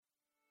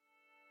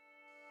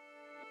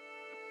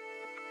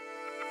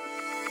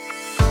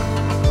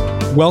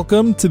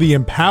Welcome to the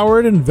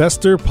Empowered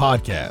Investor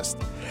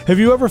Podcast. Have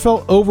you ever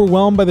felt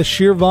overwhelmed by the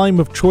sheer volume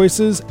of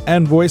choices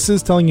and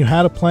voices telling you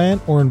how to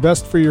plan or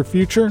invest for your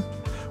future?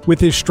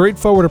 With his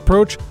straightforward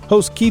approach,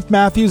 host Keith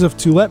Matthews of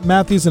Toulette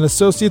Matthews &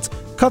 Associates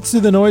cuts through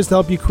the noise to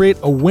help you create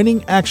a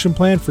winning action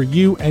plan for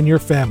you and your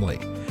family.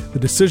 The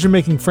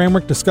decision-making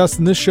framework discussed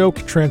in this show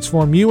can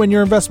transform you and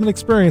your investment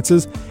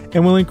experiences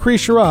and will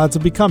increase your odds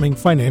of becoming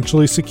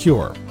financially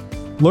secure.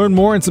 Learn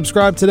more and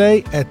subscribe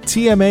today at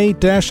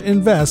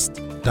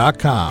tma-invest.com.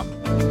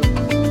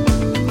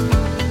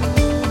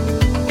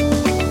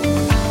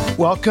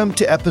 Welcome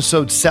to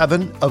episode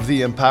 7 of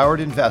The Empowered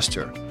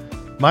Investor.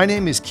 My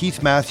name is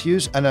Keith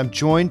Matthews, and I'm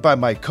joined by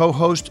my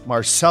co-host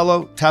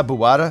Marcelo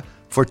Tabuada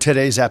for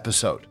today's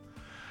episode.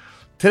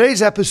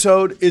 Today's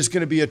episode is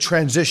going to be a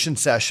transition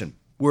session.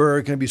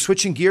 We're going to be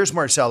switching gears,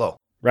 Marcelo.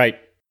 Right.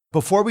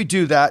 Before we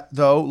do that,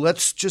 though,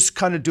 let's just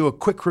kind of do a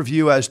quick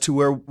review as to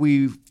where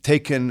we've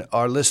taken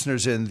our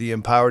listeners in the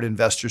Empowered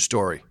Investor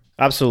story.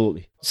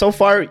 Absolutely. So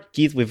far,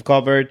 Keith, we've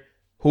covered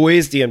who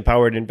is the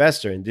empowered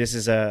investor. And this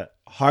is a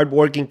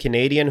hardworking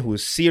Canadian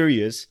who's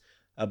serious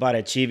about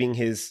achieving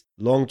his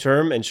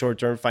long-term and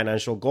short-term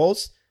financial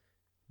goals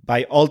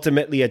by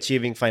ultimately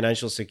achieving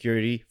financial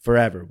security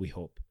forever, we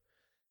hope.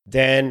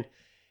 Then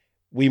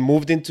we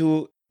moved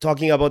into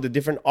talking about the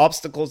different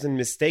obstacles and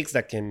mistakes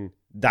that can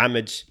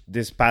damage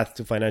this path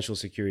to financial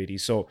security.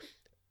 So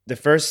the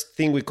first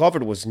thing we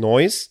covered was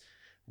noise.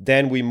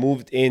 Then we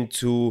moved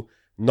into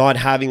not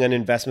having an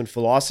investment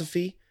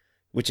philosophy,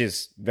 which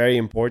is very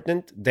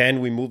important.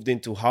 Then we moved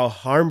into how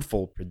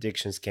harmful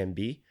predictions can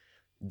be.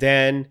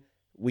 Then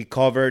we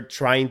covered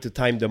trying to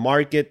time the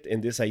market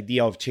and this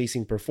idea of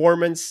chasing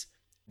performance.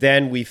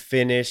 Then we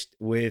finished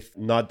with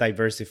not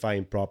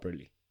diversifying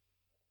properly.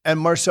 And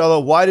Marcelo,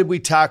 why did we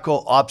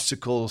tackle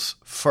obstacles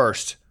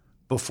first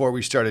before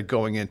we started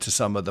going into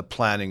some of the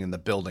planning and the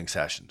building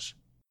sessions?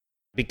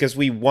 Because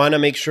we want to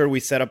make sure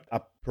we set up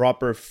a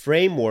proper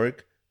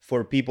framework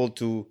for people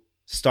to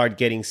start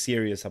getting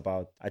serious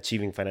about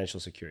achieving financial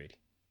security.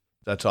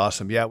 That's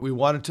awesome. Yeah, we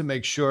wanted to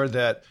make sure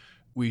that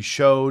we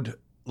showed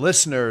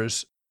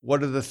listeners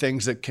what are the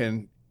things that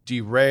can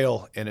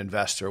derail an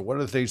investor, what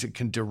are the things that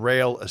can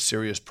derail a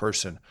serious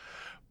person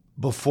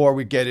before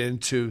we get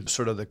into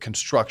sort of the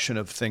construction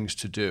of things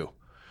to do.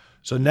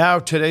 So now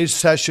today's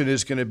session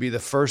is going to be the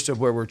first of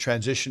where we're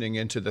transitioning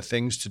into the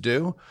things to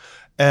do.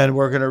 And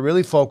we're going to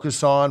really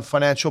focus on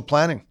financial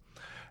planning.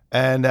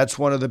 And that's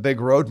one of the big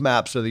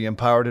roadmaps of the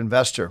Empowered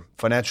Investor,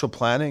 financial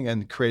planning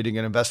and creating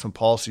an investment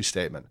policy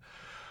statement.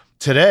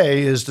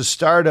 Today is the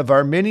start of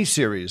our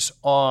mini-series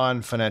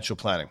on financial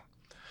planning.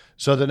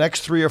 So the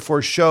next 3 or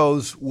 4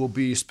 shows will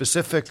be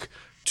specific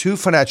to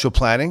financial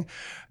planning.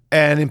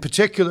 And in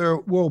particular,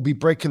 we'll be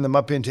breaking them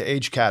up into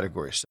age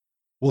categories.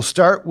 We'll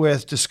start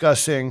with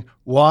discussing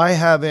why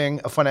having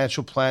a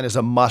financial plan is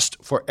a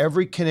must for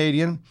every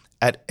Canadian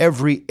at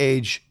every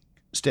age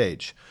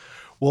stage.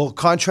 We'll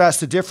contrast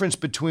the difference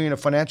between a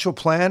financial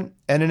plan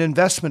and an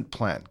investment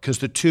plan because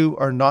the two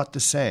are not the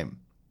same.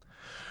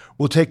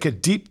 We'll take a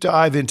deep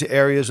dive into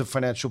areas of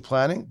financial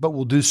planning, but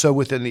we'll do so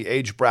within the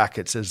age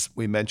brackets, as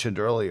we mentioned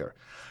earlier.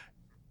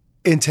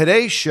 In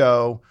today's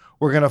show,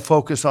 we're going to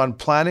focus on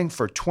planning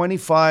for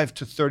 25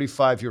 to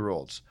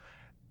 35-year-olds.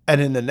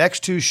 And in the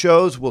next 2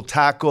 shows, we'll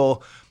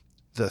tackle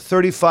the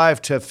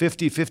 35 to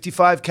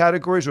 55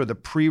 categories or the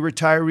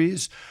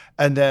pre-retirees.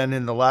 And then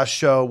in the last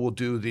show, we'll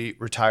do the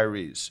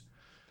retirees.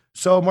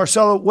 So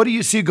Marcelo, what do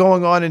you see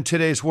going on in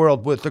today's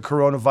world with the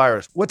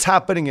coronavirus? What's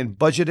happening in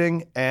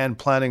budgeting and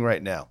planning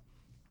right now?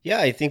 Yeah,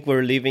 I think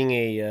we're living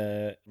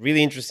a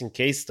really interesting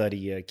case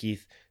study,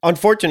 Keith.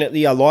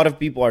 Unfortunately, a lot of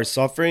people are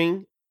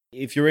suffering.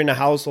 If you're in a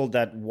household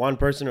that one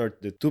person or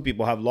the 2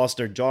 people have lost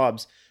their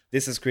jobs,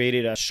 this has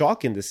created a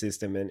shock in the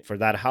system and for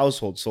that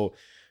household. So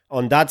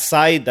on that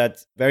side,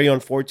 that's very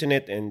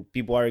unfortunate and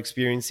people are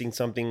experiencing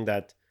something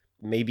that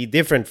may be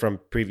different from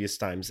previous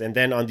times. And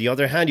then on the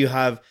other hand, you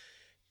have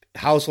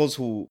households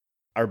who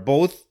are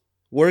both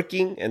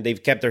working and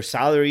they've kept their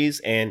salaries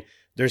and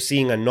they're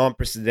seeing a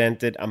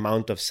non-precedented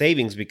amount of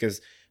savings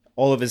because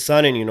all of a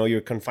sudden,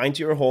 you're confined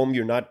to your home,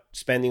 you're not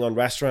spending on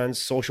restaurants,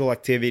 social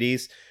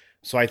activities.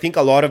 So I think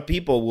a lot of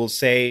people will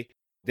say,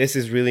 this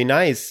is really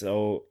nice.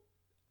 So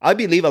I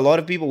believe a lot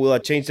of people will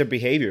change their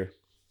behavior.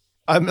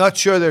 I'm not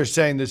sure they're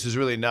saying this is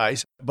really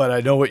nice, but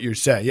I know what you're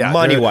saying. Yeah,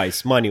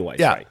 money-wise,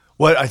 yeah. Right?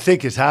 What I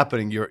think is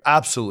happening, you're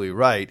absolutely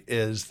right,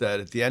 is that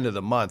at the end of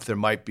the month, there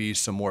might be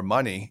some more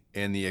money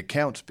in the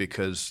accounts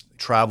because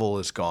travel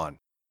is gone.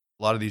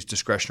 A lot of these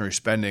discretionary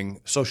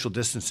spending, social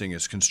distancing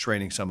is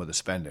constraining some of the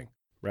spending.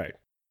 Right.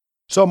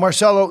 So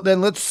Marcelo, then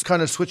let's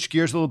kind of switch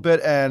gears a little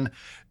bit and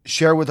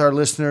share with our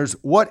listeners,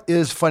 what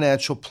is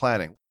financial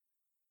planning?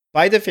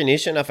 By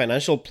definition, a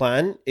financial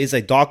plan is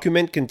a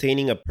document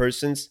containing a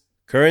person's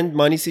current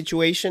money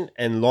situation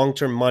and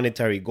long-term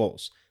monetary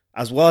goals,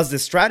 as well as the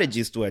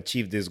strategies to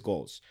achieve these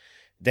goals.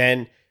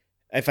 Then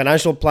a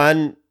financial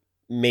plan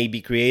may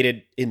be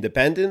created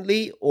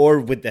independently or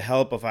with the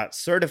help of a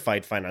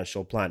certified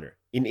financial planner.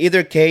 In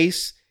either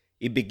case,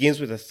 It begins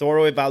with a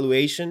thorough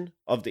evaluation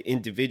of the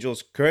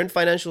individual's current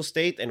financial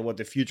state and what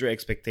the future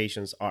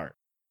expectations are.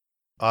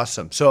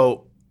 Awesome.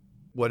 So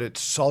what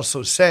it's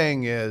also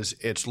saying is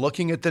it's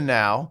looking at the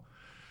now,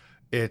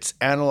 it's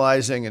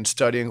analyzing and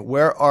studying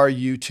where are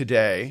you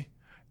today,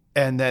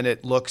 and then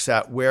it looks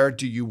at where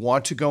do you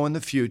want to go in the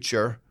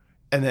future,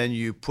 and then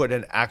you put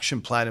an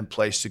action plan in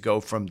place to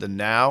go from the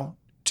now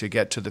to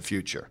get to the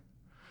future.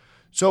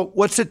 So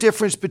what's the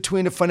difference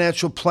between a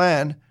financial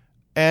plan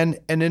and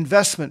an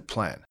investment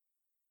plan?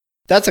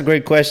 That's a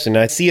great question.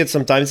 I see it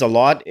sometimes a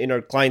lot in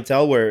our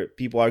clientele where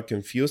people are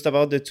confused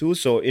about the two.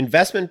 So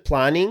investment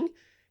planning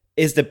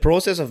is the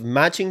process of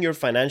matching your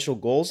financial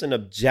goals and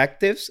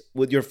objectives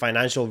with your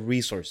financial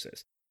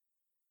resources.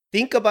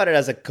 Think about it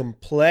as a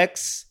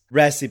complex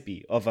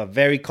recipe of a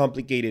very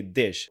complicated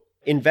dish.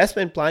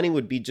 Investment planning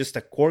would be just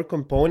a core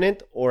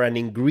component or an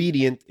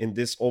ingredient in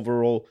this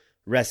overall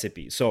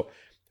recipe. So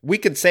we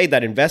could say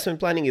that investment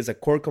planning is a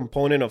core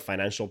component of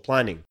financial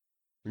planning.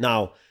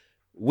 Now,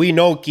 we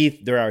know,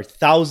 Keith, there are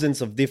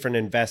thousands of different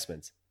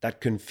investments that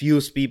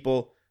confuse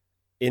people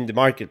in the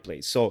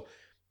marketplace. So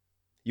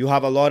you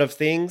have a lot of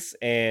things,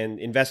 and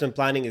investment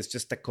planning is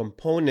just a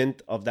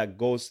component of that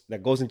goes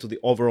into the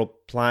overall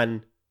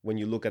plan when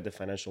you look at the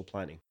financial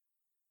planning.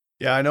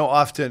 Yeah, I know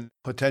often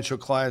potential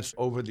clients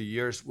over the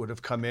years would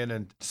have come in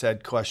and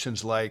said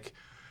questions like,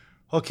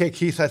 okay,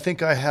 Keith, I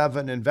think I have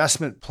an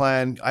investment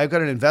plan. I've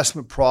got an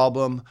investment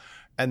problem.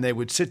 And they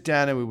would sit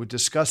down and we would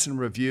discuss and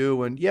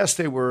review. And yes,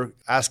 they were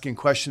asking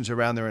questions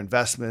around their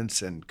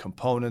investments and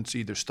components,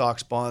 either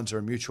stocks, bonds,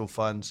 or mutual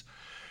funds.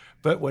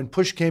 But when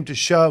push came to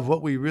shove,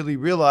 what we really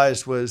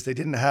realized was they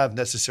didn't have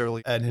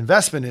necessarily an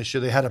investment issue.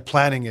 They had a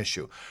planning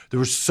issue. There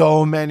were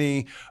so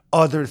many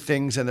other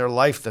things in their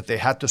life that they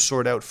had to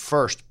sort out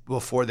first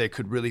before they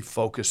could really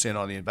focus in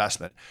on the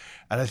investment.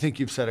 And I think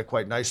you've said it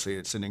quite nicely.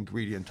 It's an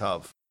ingredient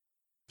of.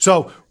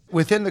 So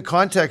within the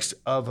context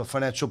of a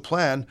financial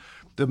plan,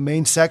 the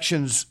main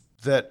sections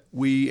that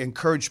we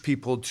encourage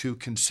people to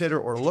consider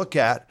or look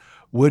at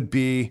would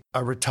be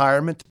a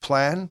retirement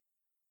plan,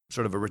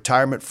 sort of a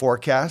retirement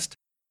forecast,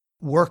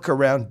 work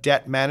around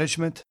debt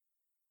management.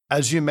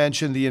 As you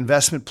mentioned, the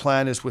investment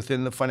plan is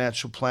within the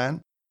financial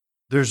plan.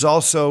 There's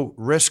also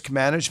risk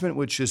management,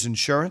 which is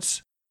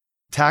insurance,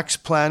 tax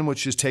plan,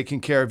 which is taking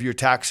care of your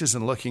taxes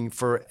and looking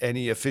for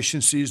any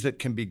efficiencies that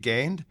can be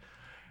gained.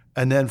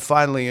 And then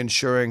finally,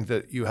 ensuring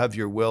that you have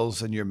your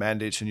wills and your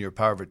mandates and your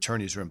power of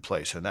attorneys are in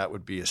place. And that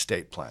would be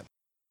estate plan.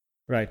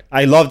 Right.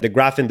 I love the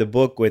graph in the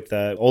book with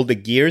all the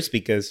gears,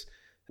 because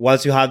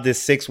once you have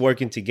these 6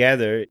 working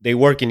together, they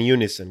work in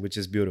unison, which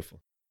is beautiful.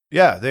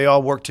 Yeah, they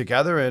all work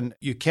together and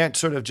you can't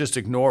sort of just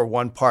ignore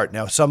one part.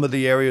 Now, some of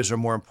the areas are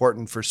more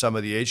important for some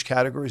of the age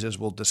categories, as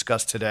we'll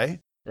discuss today.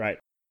 Right.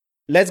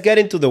 Let's get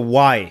into the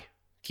why,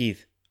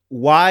 Keith.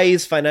 Why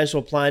is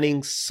financial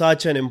planning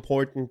such an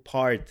important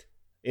part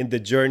in the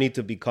journey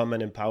to become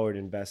an empowered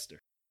investor?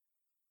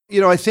 You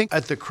know, I think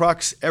at the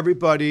crux,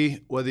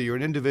 everybody, whether you're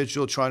an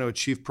individual trying to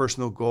achieve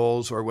personal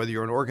goals or whether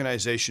you're an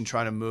organization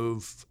trying to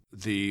move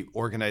the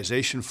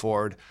organization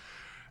forward,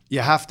 you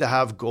have to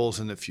have goals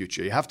in the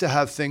future. You have to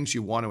have things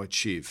you want to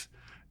achieve.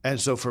 And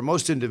so for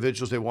most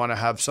individuals, they want to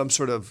have some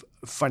sort of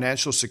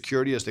financial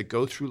security as they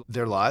go through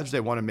their lives. They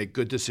want to make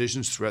good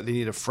decisions throughout. They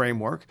need a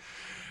framework.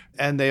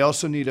 And they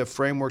also need a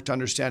framework to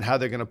understand how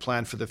they're going to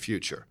plan for the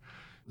future.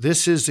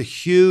 This is a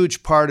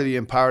huge part of the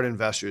empowered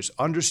investors,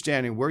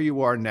 understanding where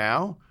you are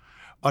now,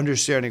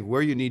 understanding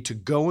where you need to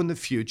go in the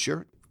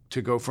future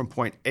to go from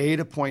point A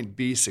to point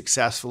B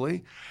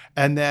successfully.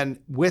 And then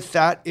with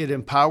that, it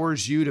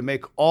empowers you to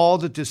make all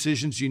the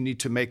decisions you need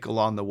to make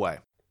along the way.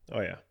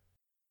 Oh, yeah.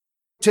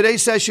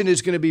 Today's session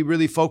is going to be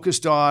really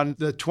focused on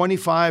the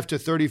 25 to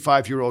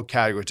 35-year-old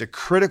category. It's a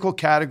critical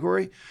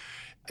category.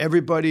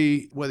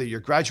 Everybody, whether you're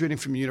graduating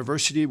from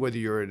university, whether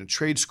you're in a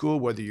trade school,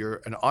 whether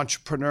you're an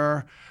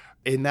entrepreneur,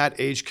 in that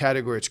age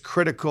category, it's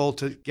critical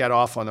to get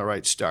off on the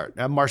right start.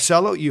 Now,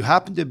 Marcelo, you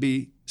happen to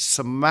be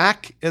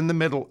smack in the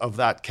middle of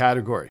that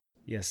category.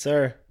 Yes,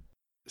 sir.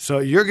 So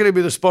you're going to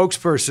be the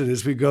spokesperson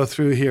as we go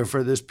through here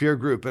for this peer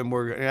group, and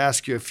we're going to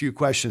ask you a few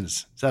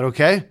questions. Is that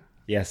okay?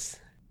 Yes.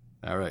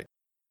 All right.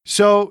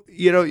 So,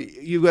 you know,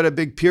 you've got a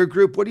big peer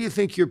group. What do you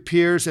think your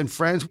peers and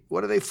friends,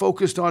 what are they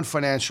focused on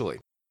financially?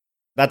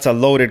 That's a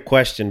loaded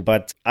question,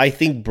 but I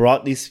think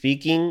broadly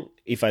speaking,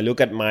 if I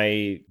look at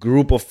my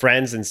group of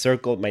friends and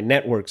circle, my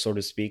network, so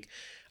to speak,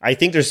 I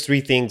think there's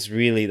 3 things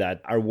really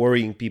that are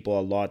worrying people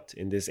a lot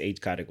in this age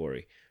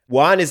category.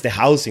 One is the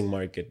housing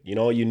market. You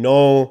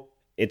know,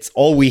 it's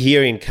all we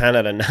hear in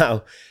Canada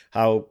now,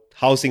 how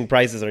housing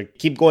prices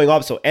keep going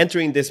up. So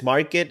entering this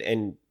market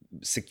and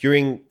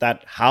securing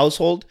that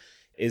household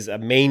is a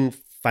main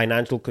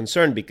financial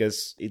concern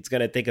because it's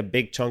going to take a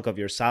big chunk of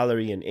your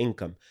salary and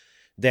income.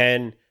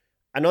 Then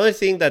another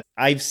thing that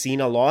I've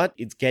seen a lot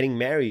is getting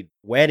married,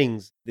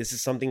 weddings. This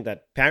is something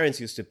that parents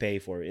used to pay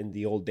for in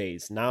the old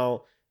days.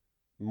 Now,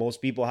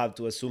 most people have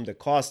to assume the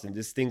cost, and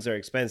these things are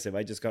expensive.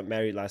 I just got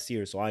married last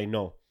year, so I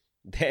know.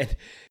 Then,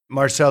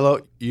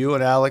 Marcelo, you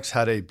and Alex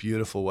had a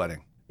beautiful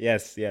wedding.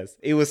 Yes.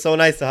 It was so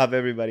nice to have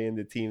everybody in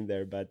the team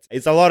there, but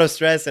it's a lot of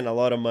stress and a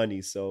lot of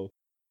money. So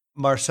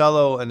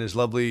Marcelo and his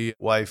lovely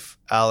wife,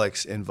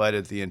 Alex,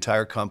 invited the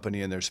entire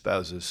company and their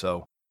spouses.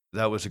 So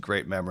that was a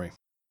great memory.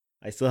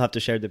 I still have to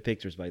share the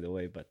pictures, by the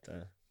way, but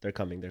they're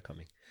coming.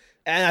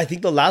 And I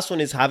think the last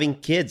one is having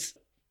kids.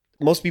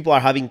 Most people are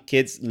having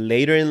kids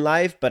later in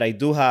life, but I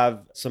do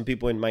have some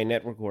people in my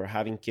network who are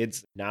having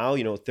kids now,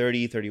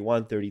 30,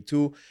 31,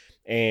 32.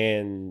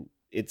 And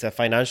it's a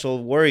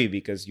financial worry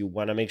because you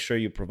want to make sure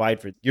you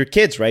provide for your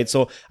kids, right?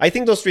 So I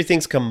think those three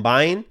things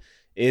combined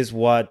is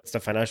what's the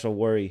financial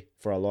worry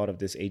for a lot of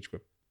this age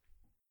group.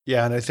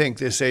 Yeah, and I think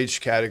this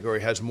age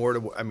category has more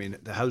to,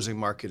 the housing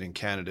market in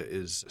Canada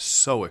is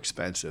so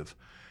expensive.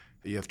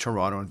 You have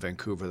Toronto and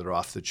Vancouver that are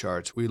off the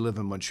charts. We live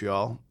in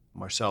Montreal,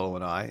 Marcelo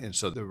and I, and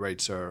so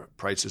the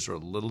prices are a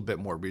little bit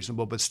more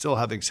reasonable, but still,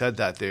 having said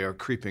that, they are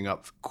creeping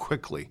up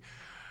quickly,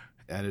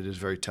 and it is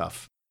very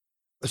tough.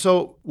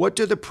 So what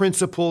do the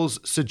principles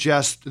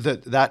suggest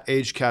that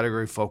age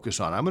category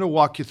focus on? I'm going to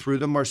walk you through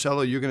them,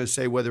 Marcelo. You're going to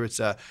say whether it's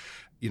a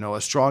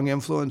strong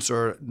influence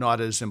or not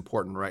as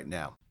important right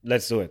now.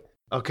 Let's do it.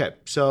 Okay,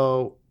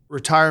 so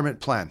retirement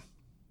plan.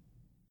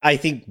 I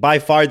think by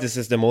far this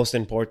is the most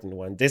important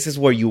one. This is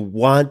where you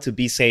want to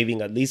be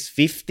saving at least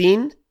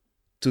 15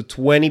 to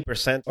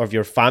 20% of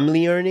your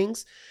family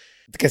earnings,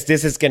 because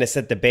this is going to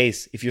set the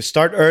base. If you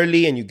start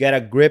early and you get a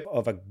grip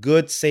of a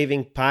good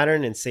saving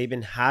pattern and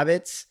saving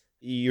habits,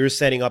 you're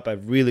setting up a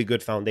really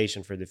good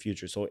foundation for the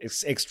future. So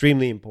it's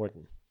extremely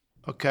important.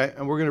 Okay,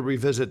 and we're going to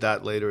revisit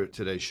that later at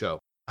today's show.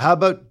 How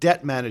about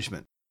debt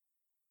management?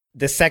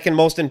 The second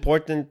most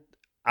important,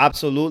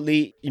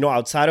 absolutely,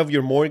 outside of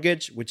your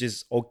mortgage, which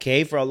is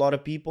okay for a lot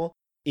of people,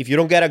 if you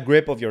don't get a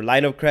grip of your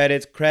line of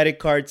credit, credit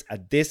cards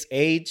at this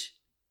age,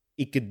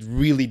 it could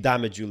really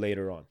damage you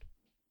later on.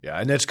 Yeah,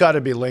 and it's got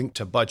to be linked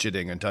to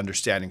budgeting and to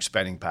understanding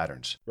spending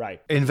patterns.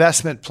 Right.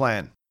 Investment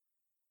plan.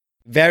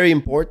 Very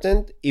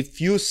important.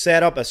 If you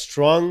set up a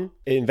strong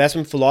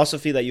investment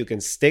philosophy that you can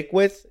stick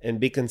with and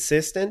be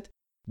consistent,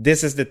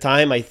 this is the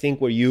time, I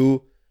think, where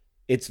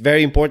it's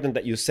very important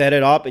that you set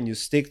it up and you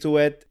stick to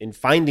it in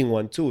finding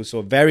one too.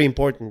 So very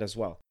important as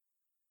well.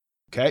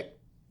 Okay.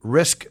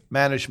 Risk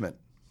management.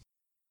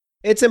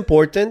 It's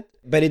important,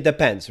 but it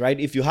depends, right?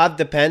 If you have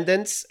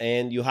dependents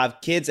and you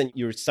have kids and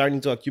you're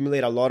starting to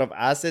accumulate a lot of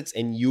assets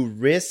and you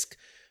risk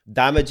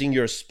damaging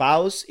your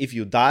spouse if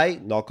you die,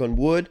 knock on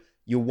wood,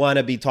 you want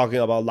to be talking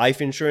about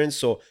life insurance.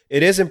 So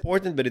it is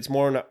important, but it's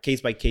more on a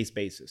case-by-case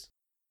basis.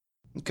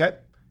 Okay.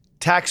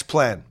 Tax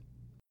plan.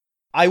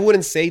 I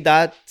wouldn't say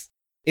that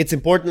it's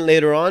important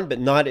later on, but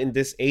not in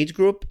this age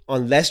group.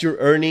 Unless you're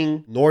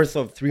earning north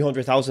of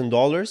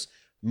 $300,000,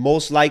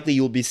 most likely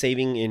you'll be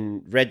saving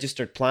in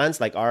registered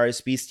plans like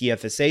RRSPs,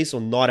 TFSA, so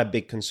not a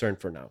big concern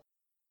for now.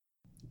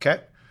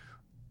 Okay.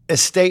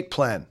 Estate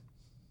plan.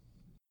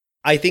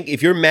 I think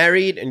if you're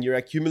married and you're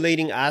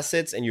accumulating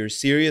assets and you're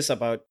serious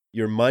about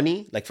your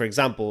money, like for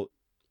example,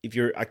 if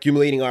you're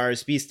accumulating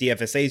RRSPs,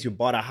 TFSAs, you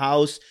bought a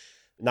house,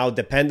 now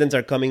dependents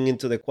are coming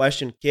into the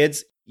question,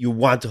 kids, you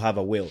want to have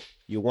a will.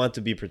 You want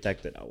to be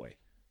protected that way.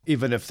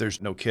 Even if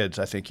there's no kids,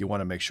 I think you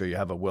want to make sure you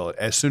have a will.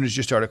 As soon as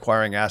you start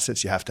acquiring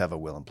assets, you have to have a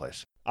will in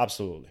place.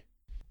 Absolutely.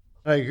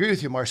 I agree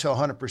with you, Marcel,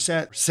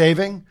 100%.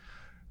 Saving,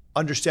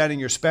 understanding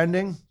your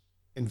spending,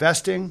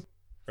 investing.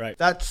 Right.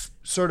 That's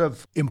sort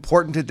of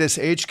important at this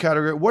age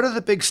category. What are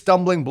the big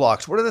stumbling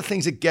blocks? What are the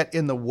things that get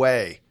in the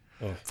way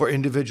for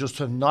individuals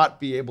to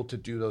not be able to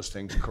do those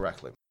things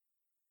correctly?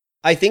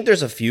 I think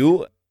there's a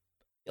few.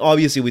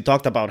 Obviously, we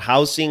talked about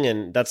housing,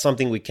 and that's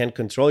something we can't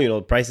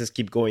control. Prices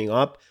keep going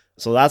up.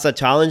 So that's a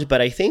challenge.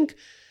 But I think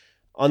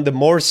on the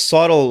more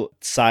subtle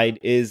side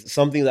is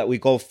something that we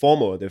call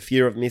FOMO, the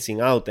fear of missing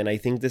out. And I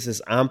think this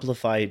is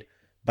amplified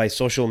by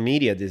social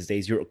media these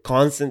days. You're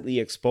constantly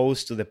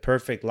exposed to the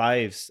perfect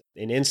lives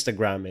in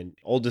Instagram and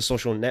all the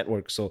social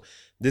networks. So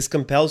this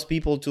compels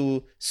people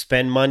to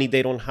spend money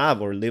they don't have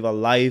or live a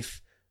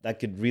life that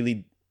could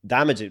really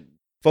damage it,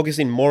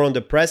 focusing more on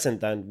the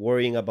present than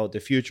worrying about the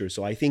future.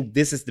 So I think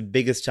this is the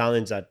biggest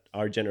challenge that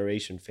our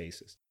generation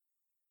faces.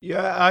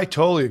 Yeah, I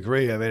totally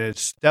agree.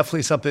 It's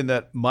definitely something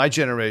that my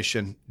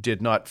generation did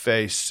not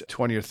face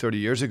 20 or 30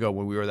 years ago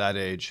when we were that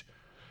age.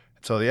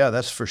 So yeah,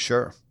 that's for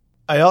sure.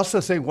 I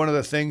also think one of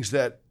the things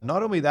that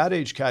not only that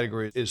age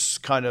category is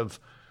kind of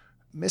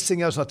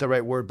missing out is not the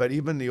right word, but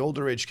even the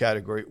older age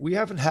category, we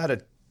haven't had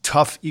a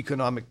tough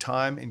economic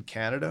time in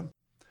Canada.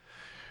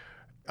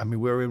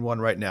 We're in one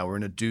right now. We're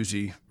in a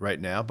doozy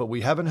right now, but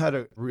we haven't had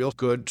a real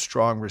good,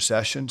 strong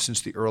recession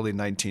since the early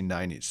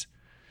 1990s.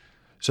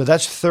 So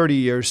that's 30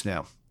 years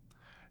now.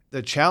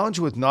 The challenge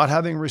with not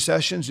having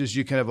recessions is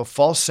you can have a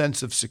false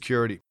sense of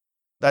security.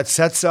 That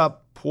sets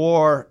up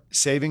poor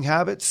saving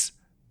habits.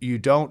 You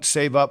don't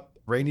save up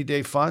rainy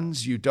day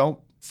funds. You don't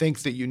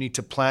think that you need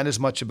to plan as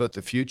much about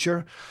the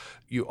future.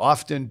 You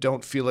often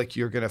don't feel like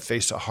you're going to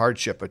face a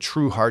hardship, a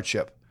true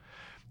hardship.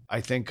 I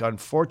think,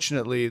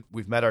 unfortunately,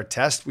 we've met our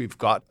test. We've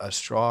got a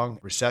strong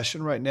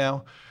recession right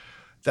now.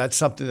 That's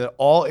something that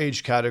all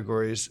age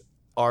categories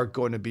are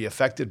going to be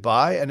affected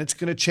by, and it's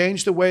going to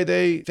change the way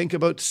they think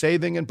about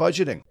saving and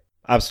budgeting.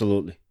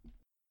 Absolutely.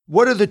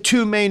 What are the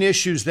two main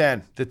issues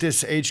then that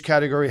this age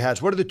category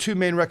has? What are the two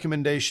main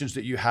recommendations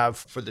that you have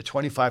for the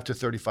 25 to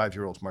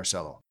 35-year-olds,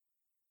 Marcelo?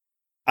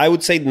 I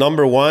would say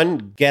number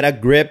one, get a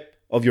grip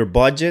of your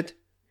budget.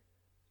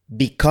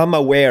 Become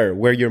aware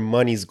where your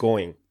money's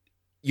going.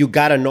 You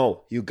got to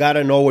know. You got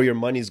to know where your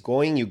money's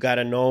going. You got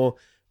to know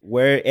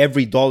where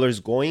every dollar's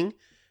going.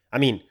 I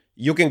mean,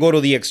 you can go to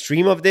the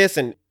extreme of this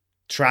and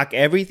track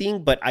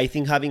everything, but I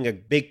think having a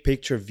big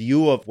picture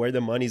view of where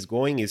the money's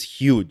going is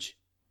huge.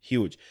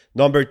 Huge.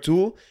 Number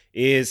two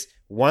is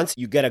once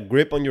you get a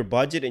grip on your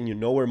budget and you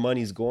know where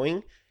money's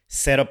going,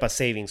 set up a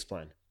savings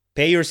plan.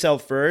 Pay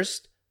yourself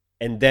first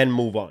and then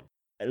move on.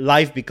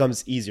 Life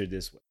becomes easier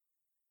this way.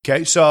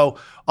 Okay, so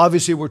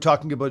obviously we're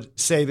talking about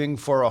saving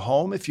for a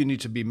home if you need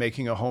to be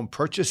making a home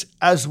purchase,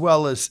 as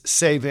well as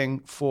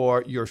saving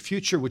for your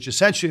future, which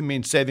essentially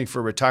means saving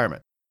for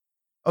retirement.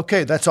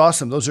 Okay, that's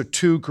awesome. Those are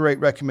two great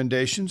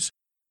recommendations.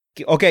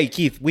 Okay,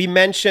 Keith, we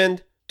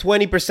mentioned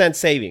 20%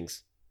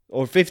 savings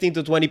or 15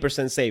 to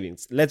 20%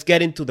 savings. Let's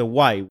get into the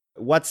why.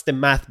 What's the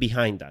math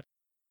behind that?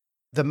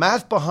 The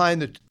math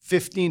behind the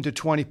 15 to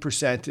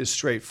 20% is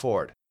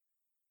straightforward.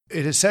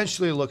 It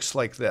essentially looks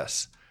like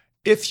this.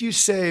 If you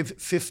save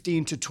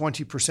 15 to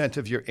 20%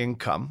 of your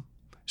income,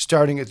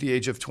 starting at the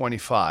age of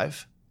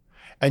 25,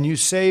 and you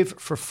save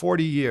for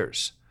 40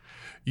 years,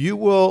 you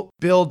will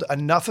build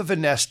enough of a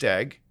nest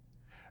egg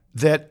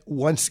that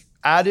once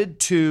added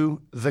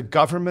to the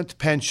government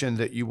pension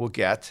that you will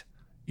get,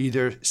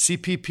 either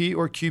CPP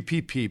or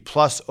QPP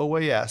plus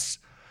OAS,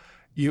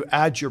 you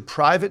add your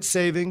private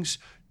savings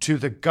to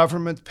the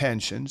government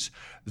pensions,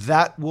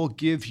 that will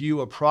give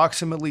you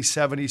approximately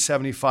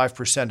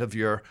 75% of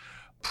your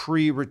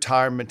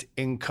pre-retirement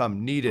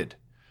income needed.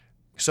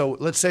 So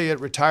let's say at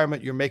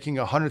retirement, you're making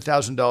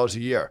 $100,000 a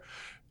year.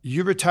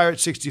 You retire at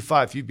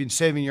 65. You've been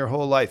saving your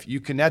whole life. You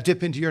can now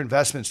dip into your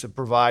investments to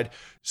provide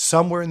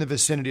somewhere in the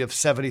vicinity of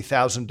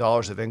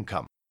 $70,000 of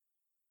income.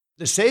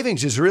 The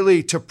savings is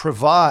really to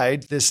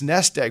provide this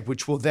nest egg,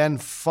 which will then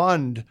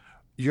fund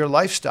your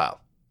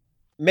lifestyle.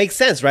 Makes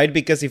sense, right?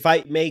 Because if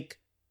I make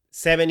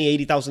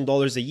 $70,000,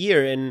 $80,000 a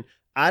year and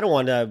I don't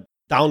want to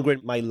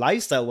downgrade my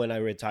lifestyle when I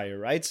retire,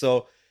 right?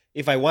 So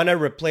if I want to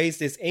replace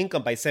this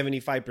income by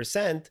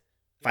 75%, if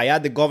I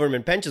add the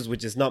government pensions,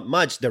 which is not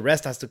much, the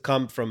rest has to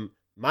come from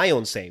my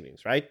own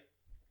savings, right?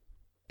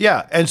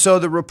 Yeah. And so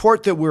the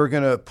report that we're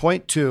going to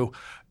point to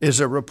is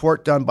a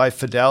report done by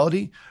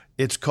Fidelity.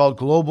 It's called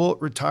Global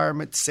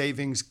Retirement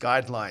Savings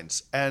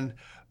Guidelines. And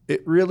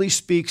it really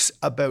speaks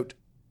about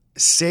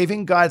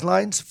saving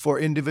guidelines for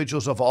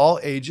individuals of all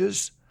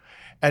ages.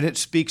 And it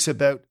speaks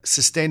about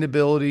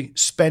sustainability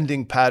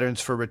spending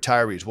patterns for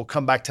retirees. We'll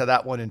come back to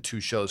that one in 2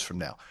 shows from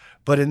now.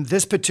 But in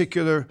this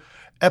particular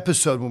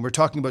episode, when we're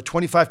talking about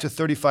 25 to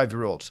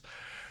 35-year-olds,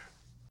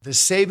 the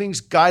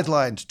savings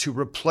guidelines to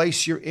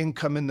replace your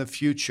income in the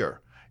future,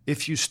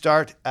 if you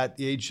start at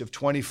the age of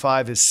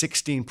 25, is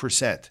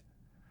 16%.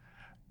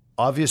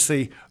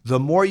 Obviously, the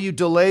more you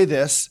delay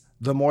this,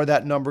 the more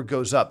that number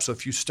goes up. So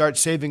if you start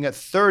saving at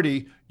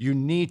 30, you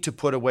need to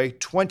put away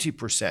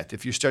 20%.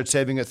 If you start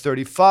saving at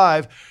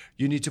 35,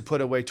 you need to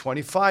put away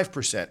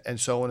 25%, and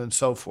so on and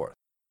so forth.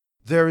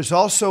 There is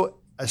also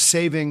a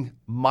saving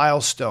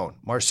milestone.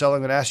 Marcelo,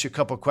 I'm going to ask you a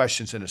couple of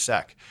questions in a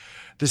sec.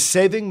 The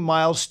saving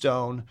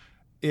milestone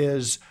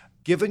is,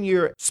 given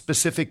your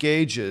specific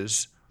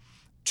ages,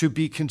 to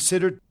be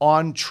considered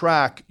on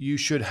track, you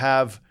should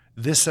have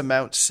this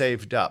amount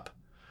saved up.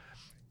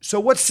 So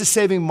what's the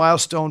saving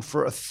milestone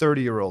for a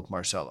 30-year-old,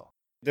 Marcelo?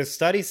 The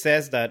study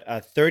says that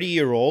a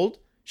 30-year-old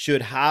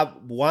should have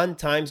 1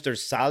 times their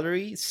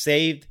salary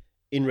saved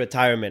in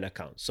retirement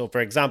accounts. So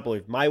for example,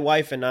 if my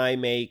wife and I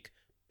make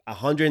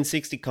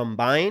 $160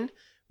 combined,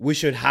 we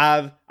should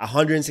have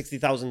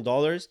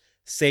 $160,000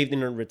 saved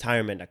in our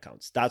retirement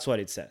accounts. That's what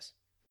it says.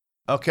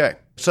 Okay,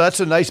 so that's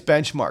a nice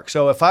benchmark.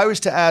 So if I was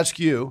to ask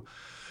you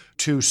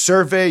to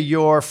survey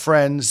your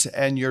friends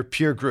and your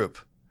peer group,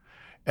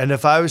 and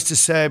if I was to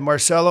say,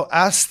 Marcelo,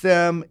 ask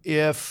them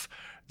if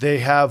they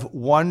have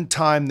 1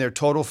 time their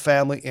total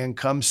family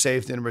income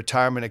saved in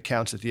retirement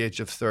accounts at the age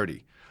of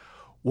 30,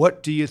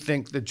 what do you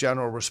think the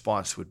general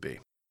response would be?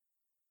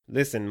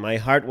 Listen, my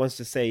heart wants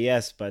to say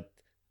yes, but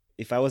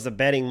if I was a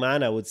betting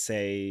man, I would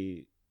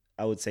say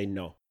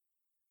no.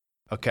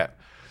 Okay.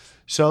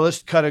 So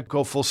let's kind of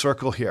go full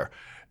circle here.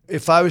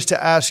 If I was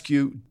to ask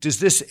you,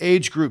 does this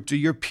age group, do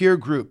your peer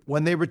group,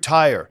 when they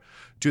retire,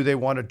 do they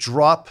want to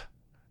drop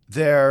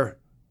their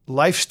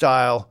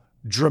lifestyle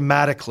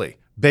dramatically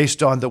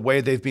based on the way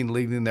they've been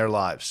leading their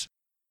lives?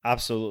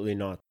 Absolutely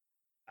not.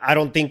 I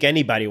don't think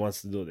anybody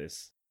wants to do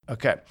this.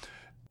 Okay.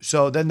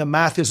 So then the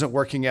math isn't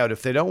working out.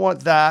 If they don't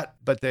want that,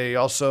 but they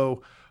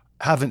also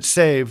haven't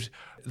saved,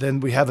 then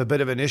we have a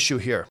bit of an issue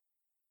here.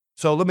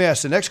 So let me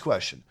ask the next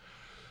question.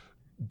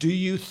 Do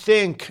you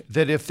think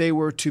that if they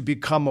were to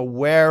become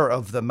aware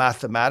of the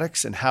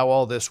mathematics and how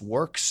all this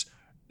works,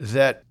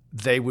 that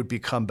they would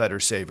become better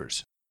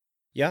savers?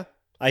 Yeah,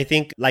 I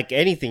think like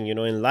anything,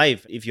 in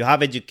life, if you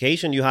have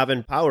education, you have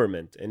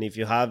empowerment. And if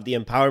you have the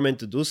empowerment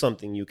to do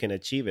something, you can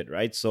achieve it,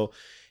 right? So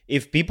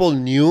if people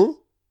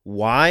knew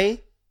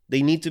why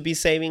they need to be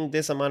saving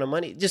this amount of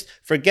money, just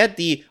forget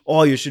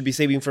you should be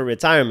saving for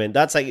retirement.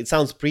 That's like, it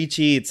sounds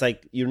preachy. It's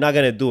like, you're not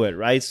going to do it,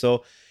 right?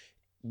 So,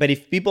 but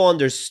if people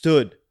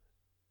understood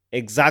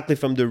exactly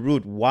from the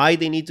root why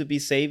they need to be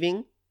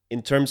saving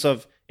in terms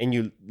of, and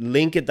you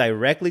link it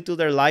directly to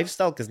their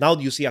lifestyle, because now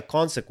you see a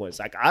consequence.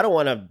 Like, I don't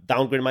want to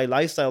downgrade my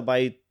lifestyle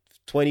by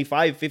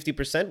 25,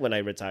 50% when I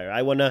retire.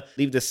 I want to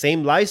live the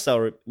same lifestyle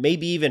or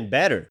maybe even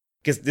better,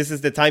 because this is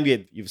the time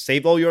you've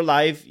saved all your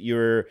life.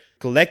 You're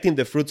collecting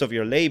the fruits of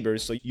your labor.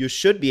 So you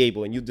should be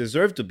able, and you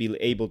deserve to be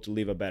able to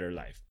live a better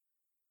life.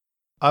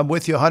 I'm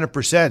with you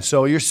 100%.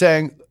 So you're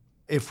saying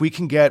if we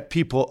can get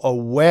people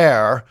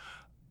aware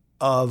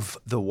of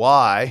the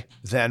why,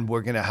 then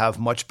we're going to have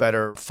much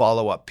better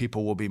follow-up.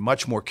 People will be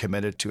much more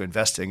committed to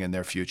investing in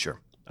their future.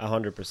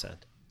 100%.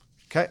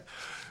 Okay.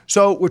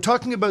 So we're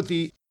talking about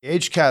the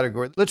age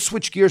category. Let's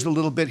switch gears a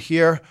little bit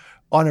here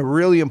on a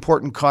really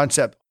important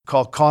concept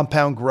called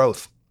compound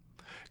growth,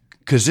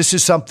 because this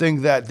is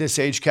something that this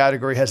age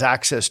category has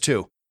access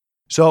to.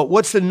 So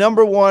what's the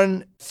number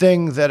one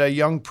thing that a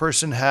young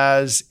person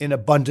has in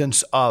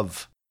abundance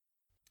of?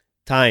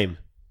 Time.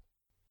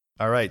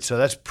 All right. So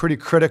that's pretty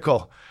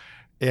critical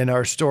in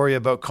our story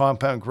about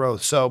compound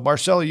growth. So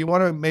Marcelo, you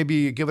want to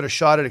maybe give it a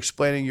shot at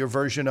explaining your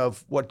version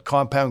of what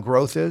compound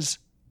growth is?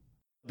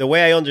 The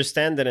way I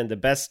understand it, and the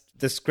best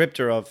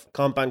descriptor of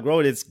compound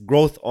growth, is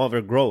growth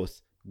over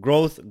growth.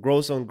 Growth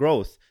grows on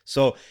growth.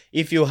 So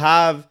if you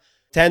have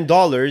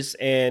 $10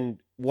 and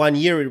 1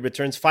 year it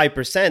returns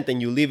 5%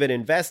 and you leave it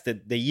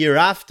invested, the year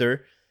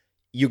after,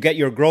 you get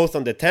your growth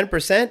on the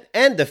 10%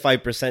 and the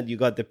 5% you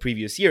got the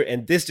previous year.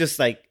 And this just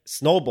like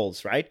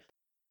snowballs, right?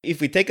 If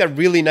we take a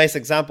really nice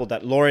example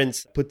that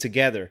Lawrence put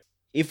together,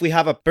 if we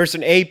have a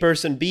person A,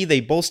 person B,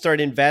 they both start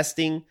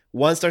investing.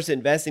 One starts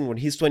investing when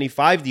he's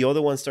 25, the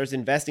other one starts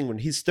investing when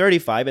he's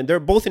 35, and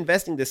they're both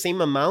investing the same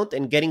amount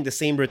and getting the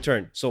same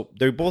return. So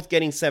they're both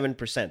getting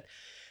 7%.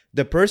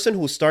 The person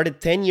who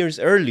started 10 years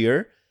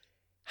earlier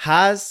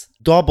has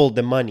doubled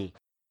the money.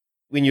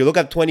 When you look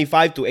at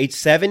 25 to age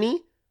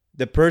 70,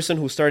 the person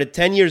who started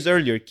 10 years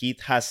earlier,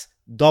 Keith, has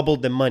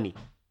doubled the money.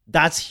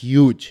 That's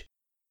huge.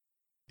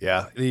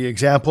 Yeah. The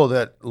example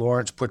that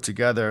Lawrence put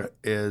together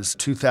is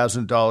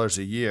 $2,000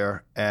 a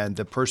year, and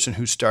the person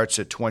who starts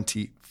at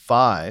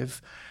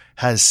 25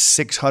 has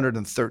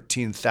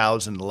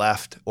 $613,000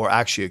 left, or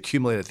actually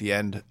accumulated at the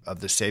end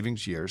of the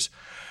savings years.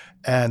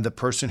 And the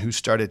person who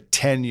started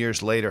 10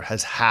 years later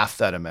has half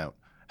that amount,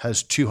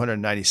 has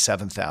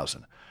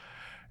 $297,000.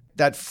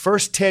 That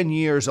first 10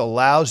 years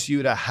allows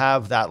you to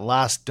have that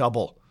last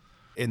double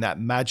in that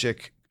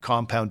magic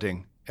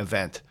compounding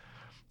event.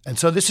 And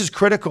so this is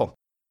critical.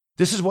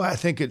 This is why I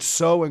think it's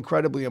so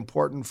incredibly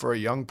important for a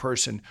young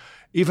person,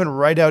 even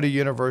right out of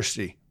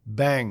university.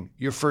 Bang,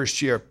 your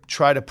first year,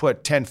 try to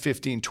put 10,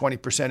 15,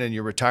 20% in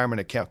your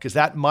retirement account, because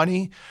that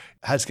money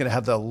is going to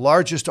have the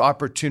largest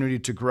opportunity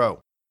to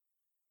grow.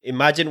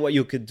 Imagine what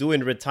you could do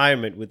in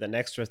retirement with an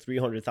extra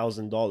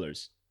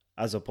 $300,000,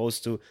 as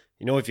opposed to,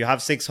 if you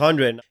have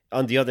 600,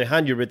 on the other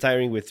hand, you're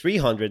retiring with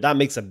 300, that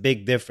makes a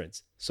big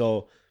difference.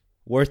 So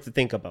worth to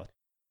think about.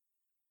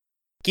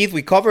 Keith,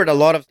 we covered a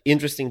lot of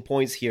interesting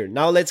points here.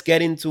 Now let's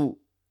get into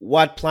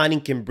what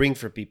planning can bring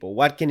for people.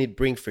 What can it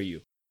bring for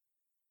you?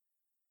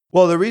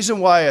 Well, the reason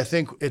why I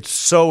think it's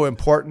so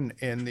important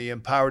in the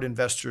Empowered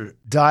Investor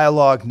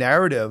dialogue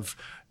narrative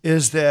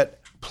is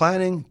that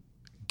planning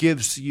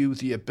gives you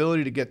the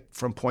ability to get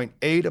from point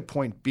A to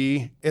point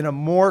B in a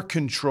more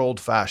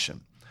controlled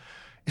fashion.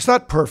 It's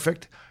not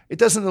perfect. It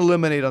doesn't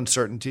eliminate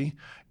uncertainty.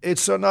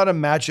 It's not a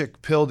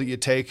magic pill that you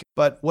take,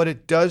 but what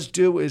it does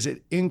do is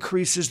it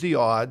increases the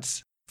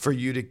odds for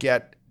you to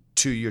get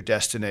to your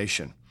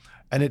destination.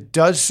 And it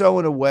does so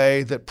in a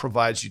way that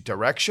provides you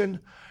direction,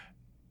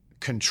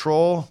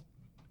 control,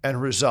 and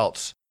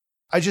results.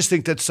 I just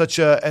think that's such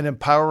an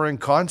empowering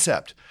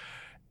concept.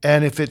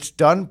 And if it's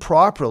done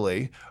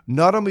properly,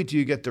 not only do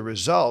you get the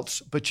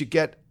results, but you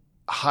get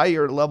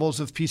higher levels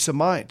of peace of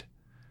mind.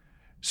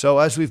 So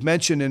as we've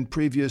mentioned in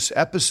previous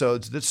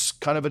episodes, that's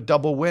kind of a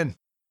double win.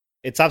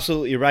 It's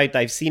absolutely right.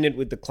 I've seen it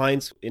with the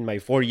clients in my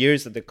 4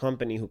 years at the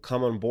company who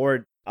come on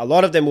board. A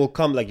lot of them will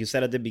come, like you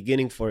said at the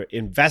beginning, for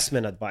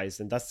investment advice.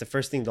 And that's the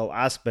first thing they'll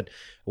ask. But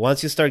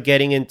once you start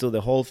getting into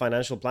the whole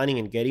financial planning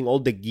and getting all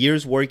the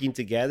gears working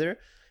together,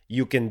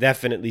 you can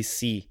definitely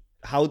see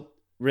how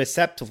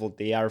receptive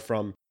they are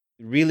from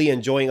really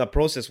enjoying a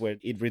process where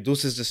it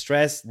reduces the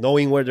stress,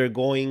 knowing where they're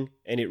going,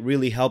 and it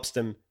really helps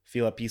them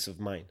feel a peace of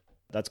mind.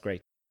 That's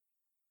great.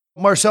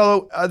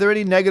 Marcelo, are there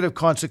any negative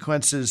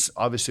consequences?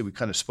 Obviously, we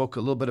kind of spoke a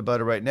little bit about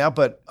it right now,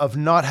 but of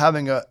not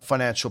having a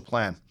financial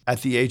plan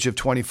at the age of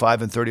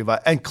 25 and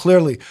 35. And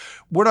clearly,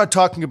 we're not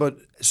talking about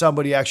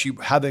somebody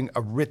actually having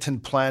a written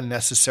plan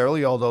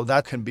necessarily, although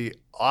that can be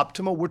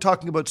optimal. We're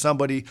talking about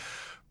somebody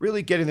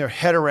really getting their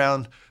head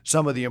around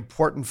some of the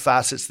important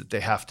facets that they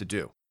have to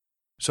do.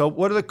 So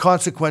what are the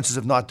consequences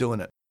of not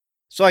doing it?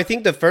 So I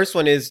think the first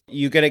one is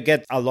you're going to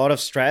get a lot of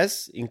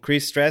stress,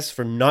 increased stress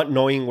for not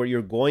knowing where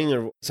you're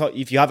going. So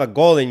if you have a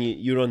goal and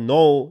you don't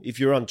know if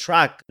you're on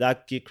track,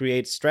 that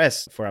creates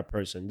stress for a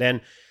person. Then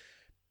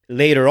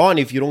later on,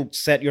 if you don't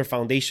set your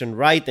foundation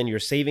right and your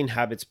saving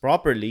habits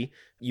properly,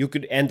 you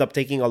could end up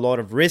taking a lot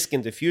of risk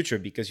in the future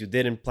because you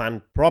didn't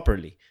plan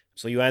properly.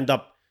 So you end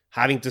up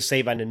having to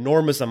save an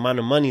enormous amount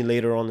of money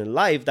later on in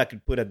life that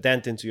could put a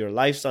dent into your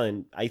lifestyle.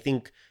 And I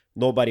think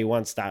nobody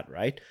wants that,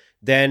 right?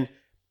 Then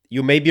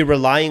you may be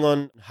relying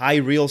on high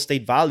real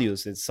estate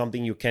values. It's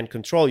something you can't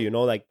control.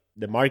 Like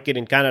the market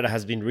in Canada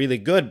has been really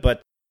good,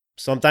 but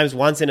sometimes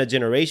once in a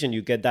generation,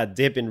 you get that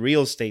dip in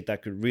real estate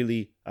that could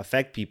really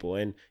affect people.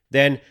 And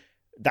then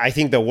I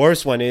think the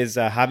worst one is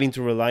having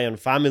to rely on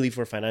family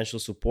for financial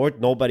support.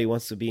 Nobody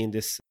wants to be in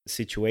this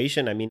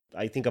situation. I mean,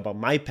 I think about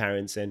my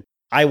parents and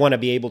I want to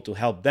be able to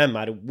help them.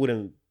 I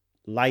wouldn't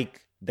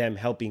like them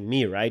helping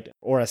me, right?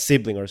 Or a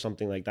sibling or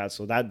something like that.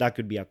 So that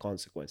could be a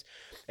consequence.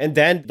 And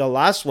then the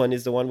last one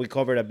is the one we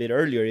covered a bit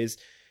earlier is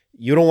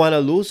you don't want to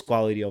lose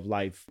quality of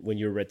life when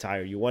you're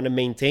retired. You want to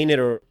maintain it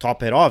or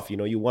top it off.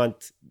 You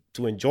want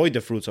to enjoy the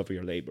fruits of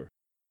your labor.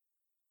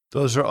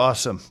 Those are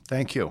awesome.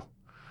 Thank you.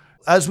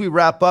 As we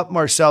wrap up,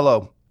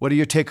 Marcelo, what are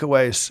your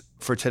takeaways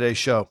for today's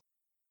show?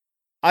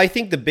 I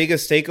think the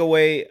biggest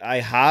takeaway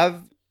I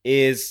have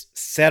is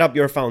set up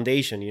your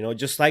foundation.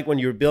 Just like when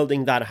you're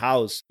building that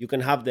house, you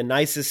can have the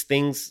nicest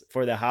things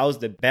for the house,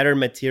 the better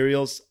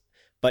materials,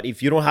 but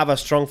if you don't have a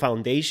strong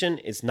foundation,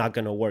 it's not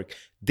going to work.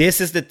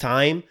 This is the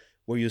time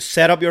where you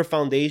set up your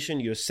foundation,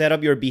 you set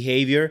up your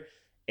behavior,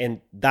 and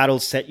that'll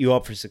set you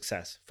up for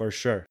success, for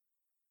sure.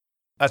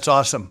 That's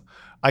awesome.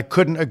 I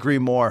couldn't agree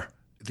more.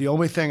 The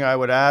only thing I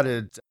would add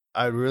is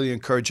I really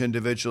encourage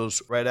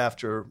individuals right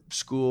after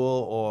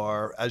school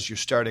or as you're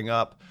starting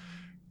up,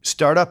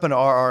 start up an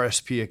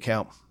RRSP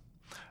account.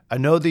 I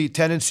know the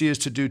tendency is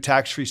to do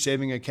tax-free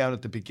saving account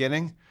at the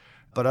beginning,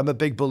 but I'm a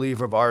big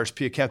believer of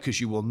RRSP account because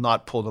you will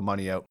not pull the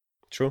money out.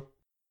 True.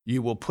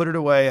 You will put it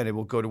away and it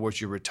will go towards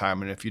your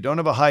retirement. If you don't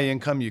have a high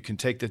income, you can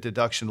take the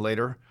deduction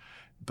later.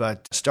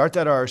 But start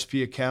that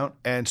RRSP account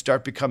and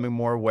start becoming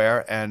more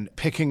aware and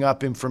picking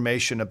up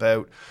information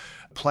about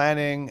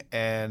planning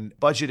and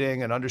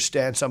budgeting and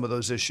understand some of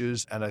those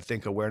issues. And I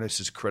think awareness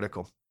is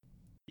critical.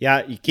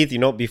 Yeah, Keith,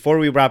 before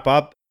we wrap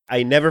up,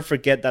 I never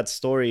forget that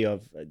story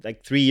of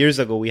like 3 years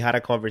ago, we had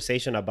a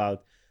conversation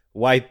about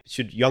why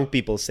should young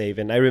people save?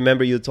 And I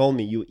remember you told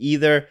me you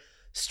either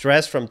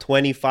stress from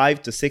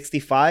 25 to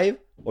 65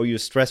 or you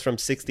stress from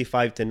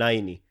 65 to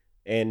 90.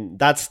 And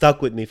that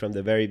stuck with me from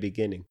the very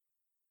beginning.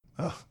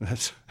 Oh,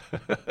 that's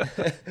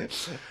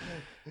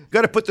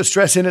got to put the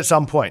stress in at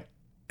some point,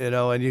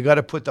 and you got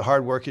to put the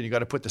hard work in, you got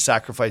to put the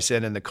sacrifice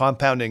in, and the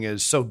compounding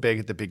is so big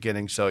at the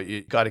beginning. So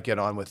you got to get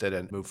on with it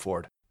and move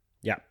forward.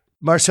 Yeah.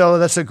 Marcelo,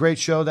 that's a great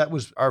show. That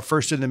was our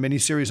first in the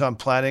mini-series on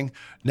planning.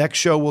 Next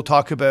show, we'll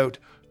talk about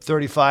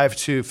 35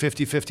 to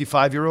 50,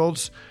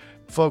 55-year-olds.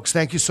 Folks,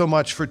 thank you so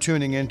much for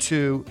tuning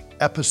into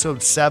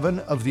episode 7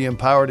 of The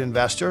Empowered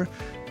Investor.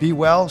 Be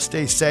well,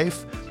 stay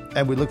safe,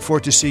 and we look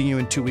forward to seeing you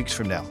in 2 weeks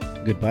from now.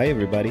 Goodbye,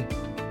 everybody.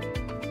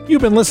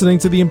 You've been listening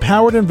to the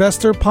Empowered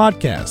Investor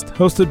podcast,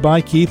 hosted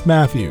by Keith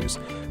Matthews.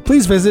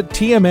 Please visit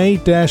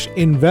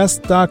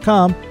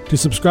tma-invest.com to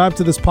subscribe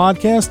to this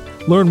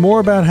podcast, learn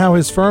more about how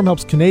his firm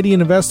helps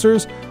Canadian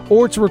investors,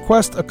 or to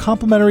request a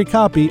complimentary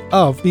copy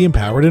of The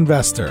Empowered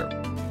Investor.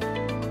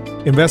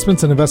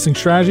 Investments and investing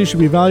strategies should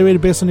be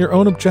evaluated based on your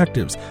own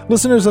objectives.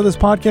 Listeners of this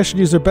podcast should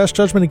use their best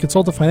judgment and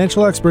consult a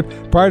financial expert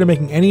prior to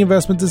making any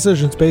investment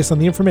decisions based on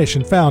the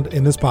information found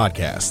in this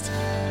podcast.